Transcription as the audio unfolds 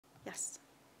Yes.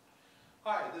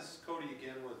 Hi, this is Cody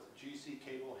again with GC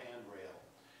Cable Handrail.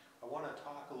 I want to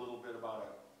talk a little bit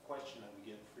about a question that we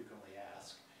get frequently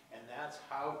asked, and that's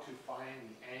how to find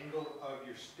the angle of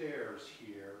your stairs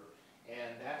here.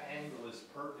 And that angle is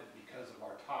pertinent because of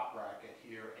our top bracket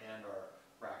here and our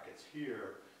brackets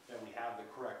here, that we have the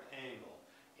correct angle.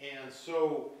 And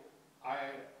so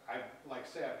like I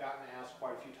say, I've gotten asked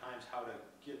quite a few times how to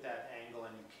get that angle,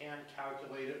 and you can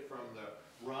calculate it from the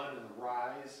run and the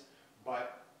rise,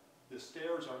 but the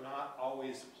stairs are not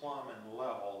always plumb and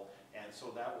level, and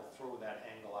so that will throw that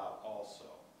angle out also.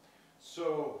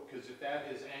 So, because if that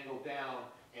is angled down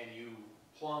and you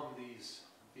plumb these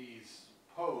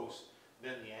posts,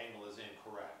 then the angle is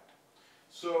incorrect.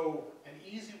 So, an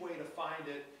easy way to find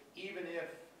it, even if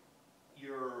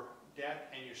your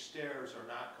deck and your stairs are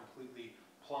not completely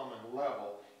plumb and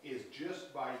level, is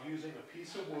just by using a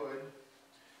piece of wood.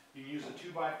 You can use a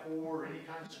 2x4 or any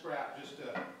kind of scrap just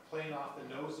to plane off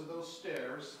the nose of those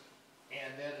stairs,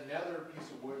 and then another piece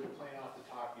of wood to plane off the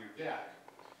top of your deck.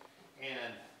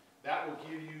 And that will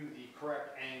give you the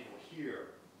correct angle here.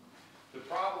 The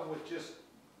problem with just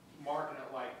marking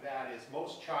it like that is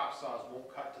most chop saws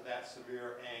won't cut to that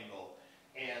severe angle,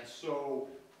 and so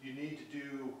you need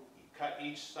to cut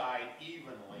each side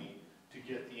evenly to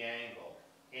get the angle.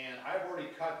 And I've already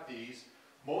cut these.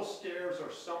 Most stairs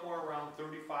are somewhere around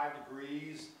 35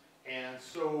 degrees, and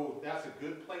so that's a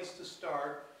good place to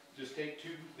start. Just take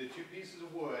the two pieces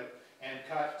of wood and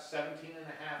cut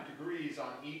 17.5 degrees on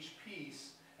each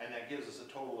piece, and that gives us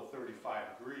a total of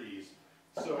 35 degrees.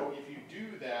 So if you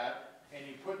do that and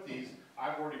you put these,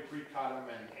 I've already pre-cut them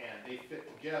and they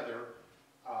fit together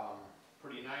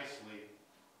pretty nicely.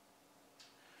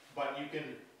 But you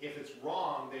can, if it's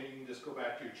wrong, then you can just go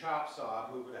back to your chop saw,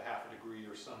 move it a half a degree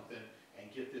or something,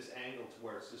 and get this angle to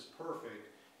where it's just perfect,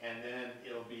 and then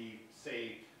it'll be,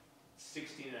 say,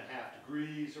 16.5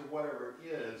 degrees or whatever it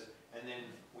is, and then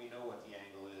we know what the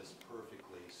angle is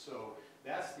perfectly. So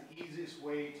that's the easiest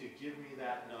way to give me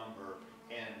that number,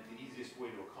 and the easiest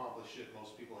way to accomplish it.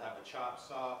 Most people have a chop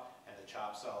saw, and the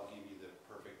chop saw will give you the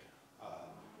perfect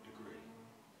degree.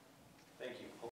 Thank you.